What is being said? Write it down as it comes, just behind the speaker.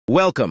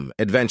Welcome,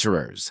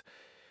 adventurers!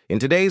 In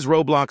today's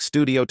Roblox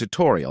Studio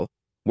tutorial,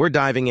 we're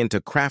diving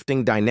into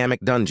crafting dynamic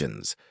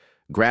dungeons.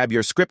 Grab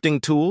your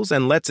scripting tools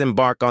and let's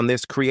embark on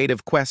this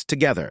creative quest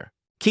together.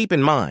 Keep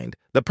in mind,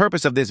 the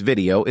purpose of this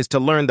video is to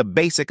learn the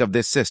basic of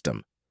this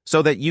system,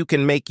 so that you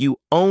can make your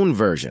own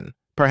version,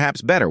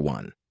 perhaps better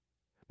one.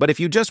 But if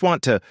you just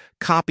want to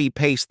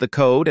copy-paste the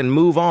code and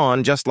move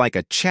on just like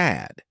a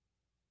Chad,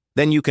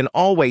 then you can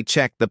always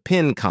check the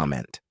pin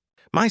comment.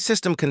 My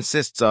system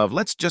consists of,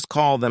 let's just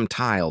call them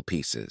tile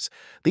pieces.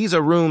 These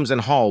are rooms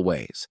and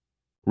hallways.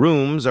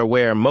 Rooms are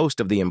where most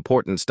of the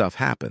important stuff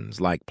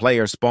happens, like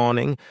player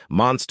spawning,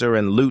 monster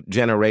and loot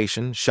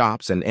generation,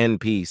 shops and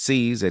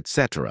NPCs,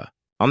 etc.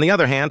 On the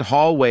other hand,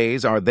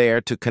 hallways are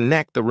there to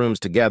connect the rooms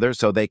together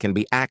so they can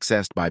be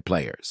accessed by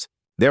players.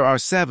 There are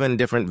 7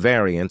 different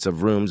variants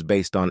of rooms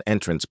based on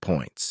entrance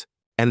points,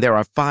 and there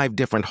are 5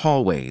 different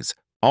hallways.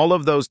 All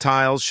of those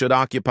tiles should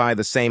occupy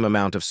the same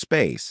amount of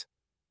space,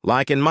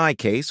 like in my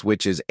case,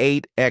 which is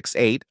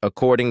 8x8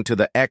 according to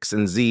the X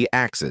and Z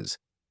axes.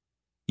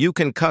 You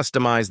can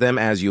customize them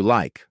as you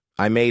like.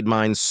 I made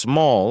mine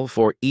small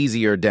for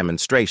easier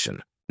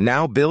demonstration.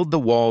 Now build the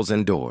walls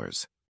and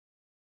doors.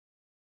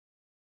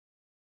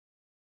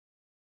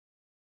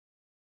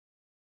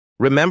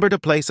 Remember to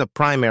place a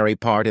primary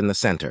part in the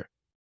center.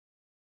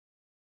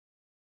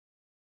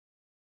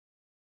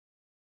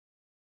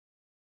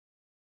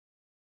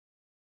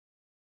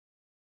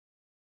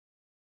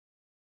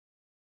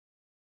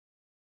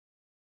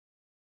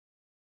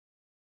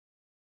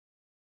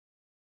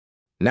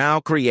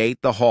 Now create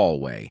the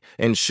hallway,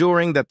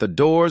 ensuring that the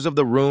doors of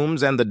the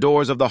rooms and the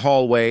doors of the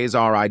hallways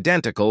are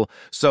identical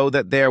so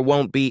that there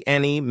won't be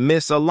any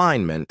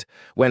misalignment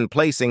when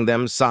placing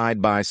them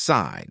side by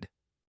side.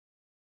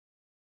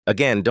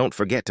 Again, don't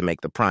forget to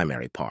make the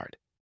primary part.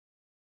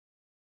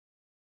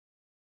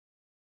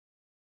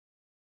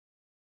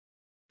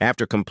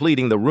 After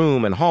completing the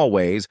room and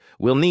hallways,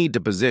 we'll need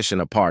to position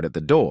a part at the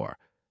door.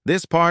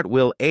 This part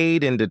will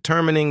aid in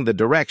determining the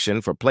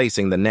direction for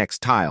placing the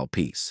next tile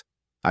piece.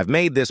 I've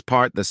made this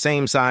part the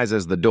same size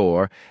as the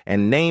door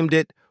and named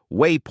it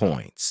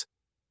waypoints.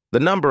 The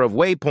number of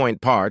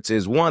waypoint parts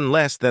is 1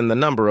 less than the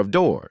number of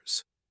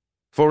doors.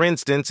 For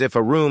instance, if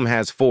a room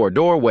has 4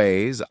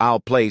 doorways,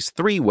 I'll place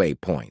 3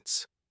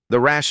 waypoints.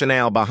 The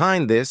rationale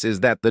behind this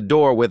is that the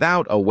door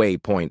without a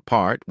waypoint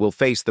part will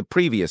face the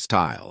previous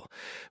tile,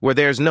 where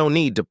there's no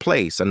need to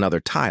place another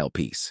tile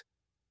piece.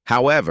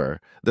 However,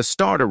 the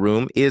starter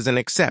room is an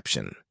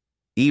exception.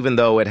 Even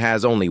though it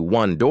has only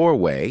 1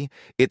 doorway,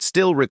 it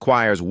still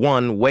requires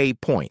 1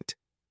 waypoint.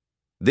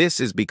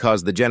 This is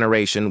because the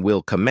generation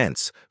will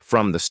commence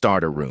from the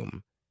starter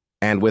room,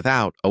 and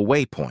without a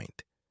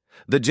waypoint,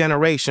 the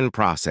generation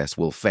process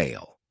will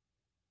fail.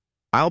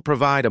 I'll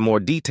provide a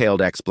more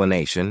detailed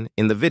explanation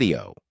in the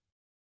video.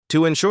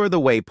 To ensure the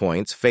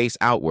waypoints face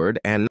outward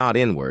and not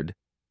inward,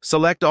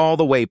 select all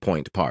the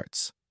waypoint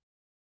parts.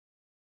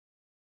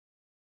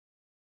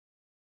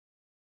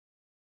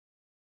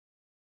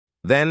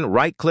 Then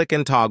right-click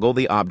and toggle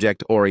the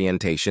Object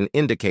Orientation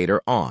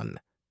indicator on.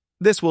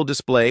 This will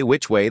display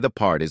which way the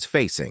part is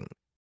facing.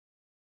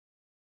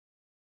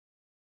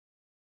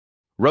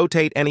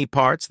 Rotate any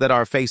parts that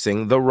are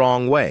facing the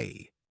wrong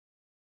way.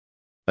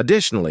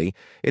 Additionally,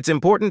 it's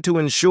important to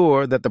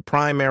ensure that the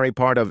primary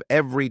part of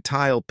every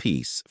tile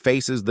piece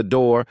faces the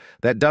door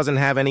that doesn't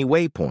have any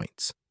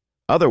waypoints.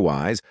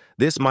 Otherwise,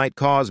 this might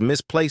cause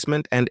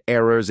misplacement and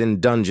errors in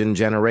dungeon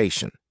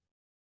generation.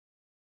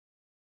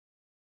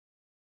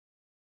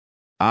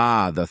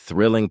 The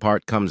thrilling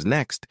part comes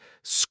next,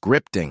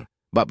 scripting.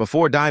 But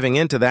before diving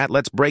into that,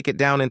 let's break it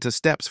down into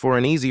steps for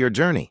an easier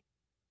journey.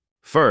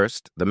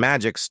 First, the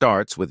magic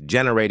starts with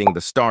generating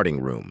the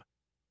starting room.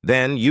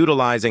 Then,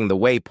 utilizing the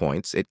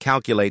waypoints, it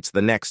calculates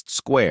the next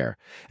square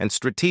and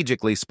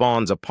strategically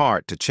spawns a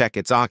part to check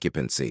its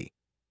occupancy.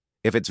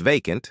 If it's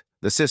vacant,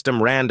 the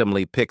system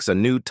randomly picks a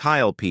new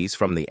tile piece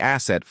from the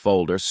asset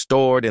folder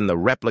stored in the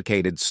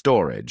replicated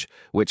storage,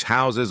 which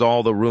houses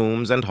all the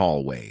rooms and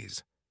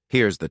hallways.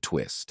 Here's the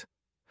twist.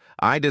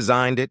 I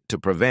designed it to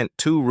prevent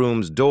 2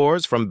 rooms'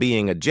 doors from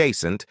being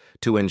adjacent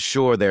to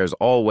ensure there's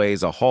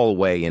always a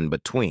hallway in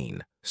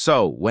between.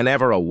 So,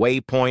 whenever a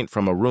waypoint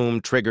from a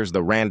room triggers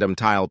the random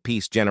tile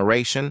piece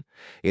generation,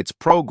 it's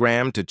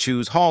programmed to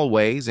choose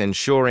hallways,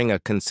 ensuring a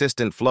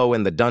consistent flow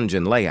in the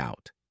dungeon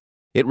layout.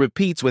 It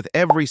repeats with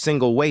every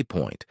single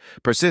waypoint,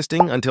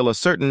 persisting until a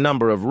certain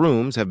number of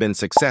rooms have been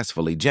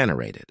successfully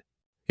generated.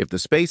 If the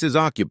space is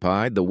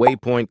occupied, the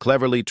waypoint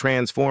cleverly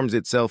transforms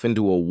itself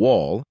into a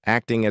wall,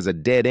 acting as a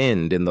dead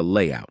end in the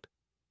layout.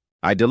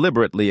 I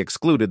deliberately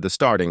excluded the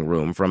starting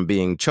room from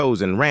being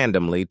chosen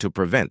randomly to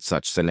prevent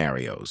such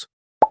scenarios.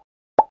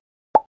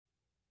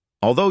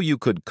 Although you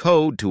could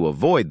code to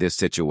avoid this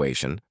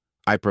situation,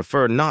 I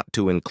prefer not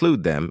to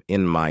include them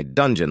in my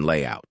dungeon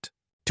layout.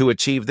 To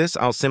achieve this,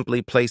 I'll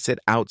simply place it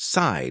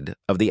outside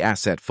of the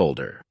asset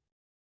folder.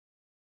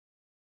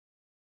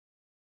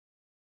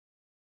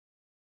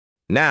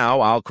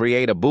 Now I'll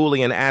create a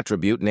Boolean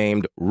attribute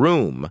named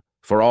room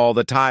for all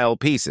the tile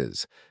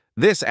pieces.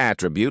 This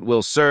attribute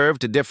will serve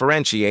to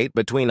differentiate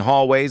between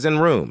hallways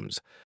and rooms.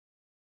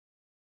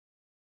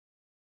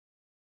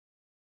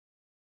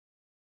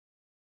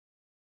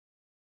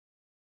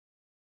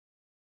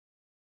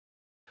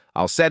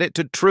 I'll set it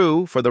to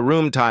true for the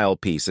room tile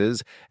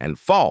pieces and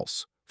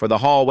false for the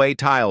hallway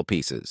tile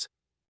pieces.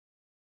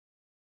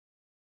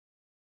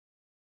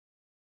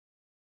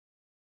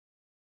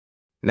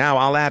 Now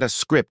I'll add a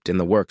script in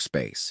the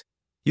workspace.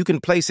 You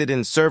can place it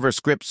in Server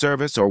Script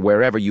Service or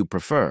wherever you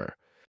prefer.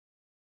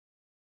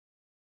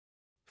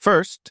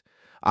 First,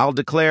 I'll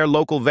declare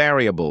local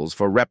variables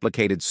for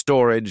replicated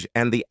storage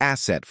and the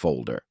asset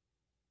folder.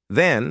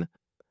 Then,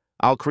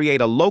 I'll create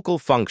a local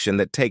function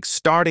that takes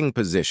starting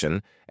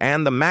position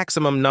and the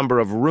maximum number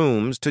of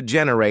rooms to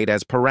generate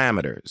as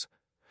parameters.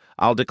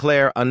 I'll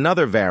declare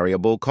another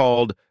variable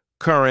called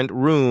current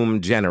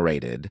room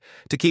generated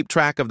to keep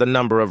track of the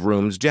number of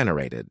rooms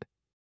generated.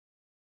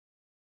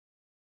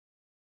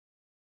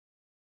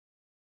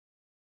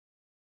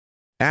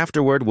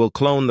 Afterward, we'll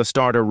clone the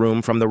starter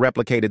room from the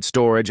replicated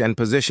storage and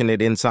position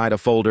it inside a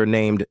folder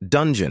named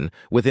Dungeon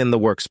within the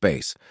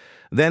workspace.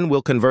 Then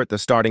we'll convert the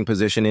starting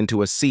position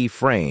into a C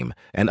frame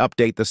and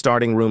update the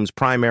starting room's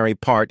primary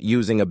part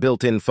using a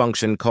built-in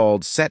function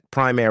called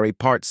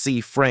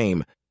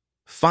setPrimaryPartCFrame.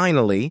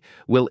 Finally,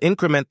 we'll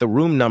increment the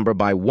room number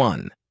by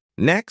 1.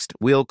 Next,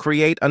 we'll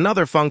create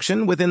another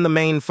function within the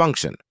main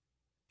function.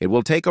 It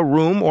will take a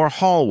room or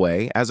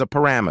hallway as a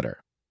parameter.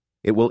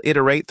 It will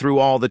iterate through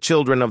all the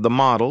children of the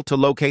model to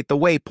locate the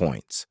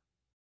waypoints.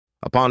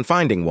 Upon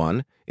finding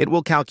one, it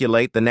will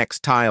calculate the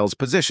next tile's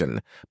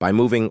position by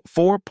moving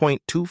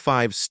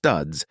 4.25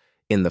 studs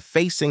in the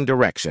facing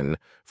direction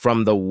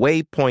from the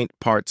waypoint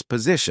part's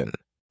position.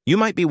 You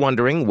might be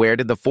wondering, where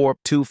did the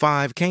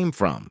 4.25 came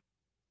from?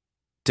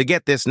 To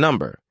get this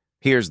number,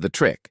 here's the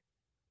trick.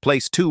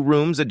 Place 2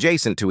 rooms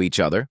adjacent to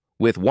each other,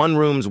 with one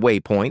room's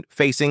waypoint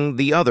facing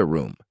the other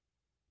room.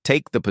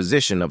 Take the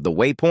position of the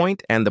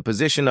waypoint and the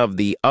position of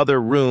the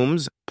other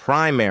room's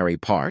primary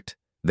part,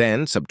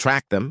 then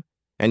subtract them,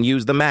 and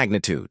use the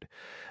magnitude.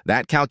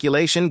 That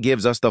calculation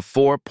gives us the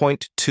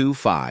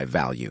 4.25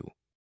 value.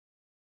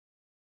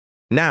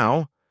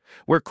 Now,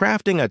 we're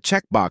crafting a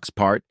checkbox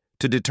part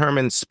to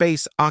determine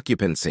space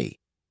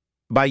occupancy.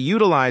 By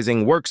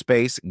utilizing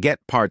workspace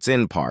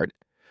getPartsInPart,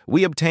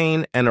 we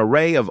obtain an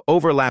array of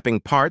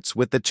overlapping parts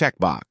with the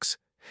checkbox.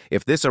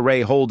 If this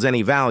array holds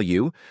any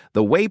value,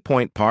 the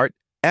waypoint part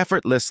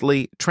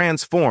effortlessly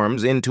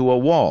transforms into a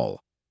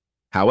wall.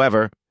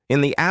 However,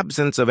 in the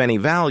absence of any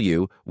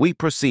value, we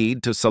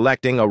proceed to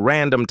selecting a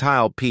random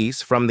tile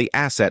piece from the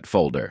asset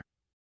folder.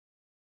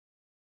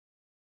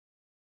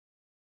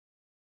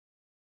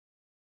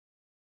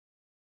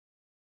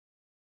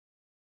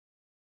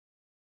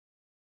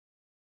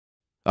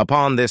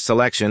 Upon this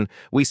selection,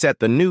 we set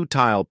the new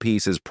tile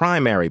piece's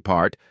primary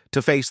part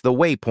to face the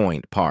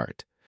waypoint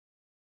part.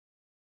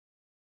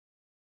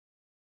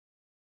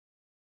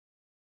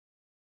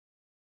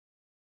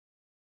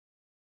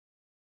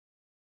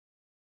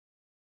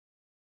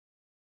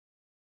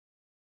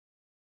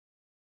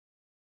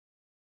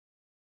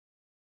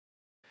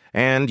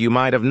 And you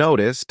might have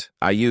noticed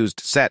I used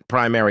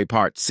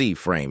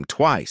setPrimaryPartCFrame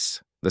twice.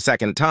 The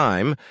second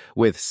time,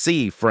 with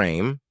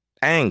C-frame,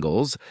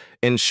 angles,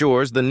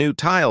 ensures the new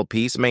tile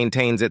piece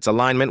maintains its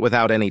alignment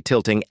without any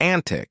tilting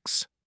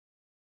antics.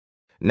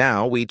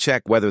 Now we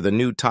check whether the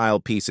new tile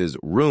piece's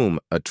room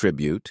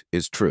attribute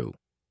is true.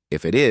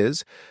 If it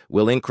is,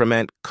 we'll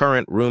increment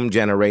current room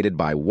generated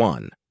by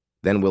 1.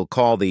 Then we'll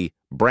call the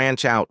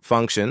branchout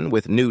function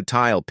with new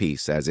tile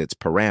piece as its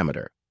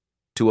parameter.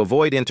 To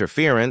avoid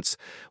interference,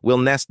 we'll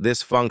nest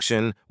this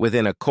function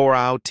within a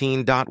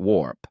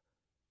coroutine.warp.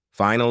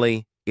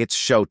 Finally, it's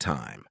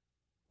showtime.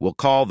 We'll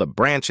call the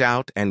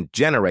branchout and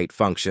generate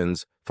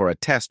functions for a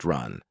test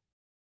run.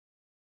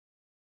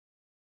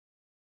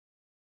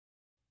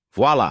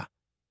 Voila!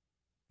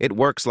 It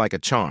works like a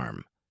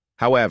charm.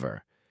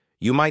 However,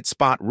 you might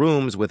spot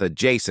rooms with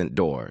adjacent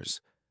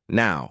doors.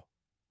 Now,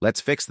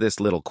 let's fix this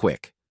little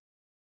quick.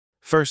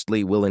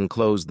 Firstly, we'll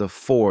enclose the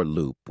for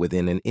loop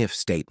within an if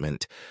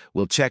statement.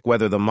 We'll check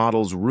whether the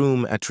model's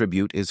room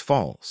attribute is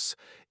false.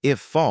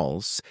 If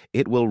false,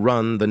 it will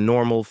run the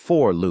normal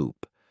for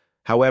loop.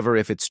 However,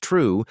 if it's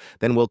true,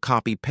 then we'll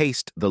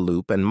copy-paste the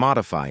loop and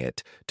modify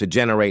it to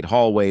generate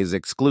hallways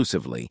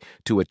exclusively.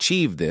 To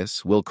achieve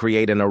this, we'll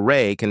create an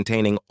array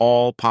containing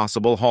all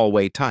possible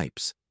hallway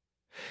types.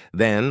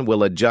 Then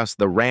we'll adjust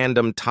the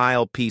random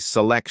tile piece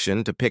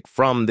selection to pick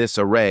from this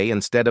array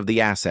instead of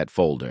the asset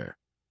folder.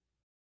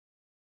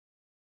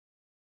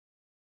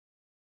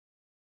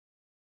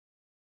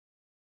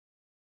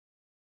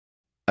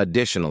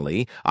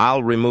 Additionally,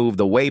 I'll remove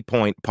the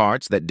waypoint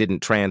parts that didn't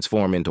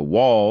transform into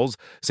walls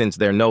since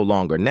they're no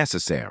longer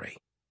necessary.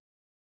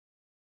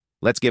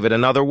 Let's give it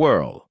another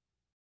whirl.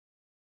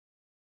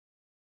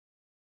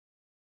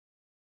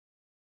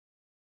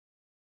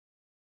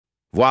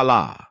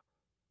 Voila!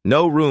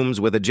 No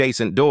rooms with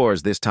adjacent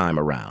doors this time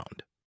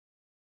around.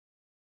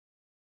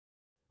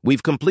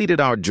 We've completed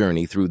our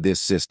journey through this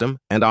system,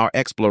 and our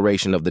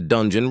exploration of the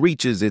dungeon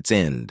reaches its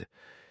end.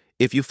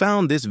 If you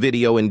found this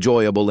video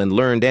enjoyable and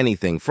learned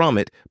anything from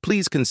it,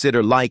 please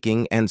consider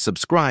liking and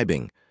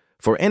subscribing.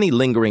 For any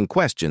lingering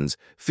questions,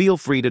 feel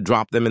free to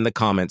drop them in the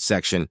comments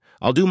section.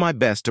 I'll do my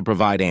best to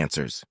provide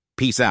answers.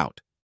 Peace out.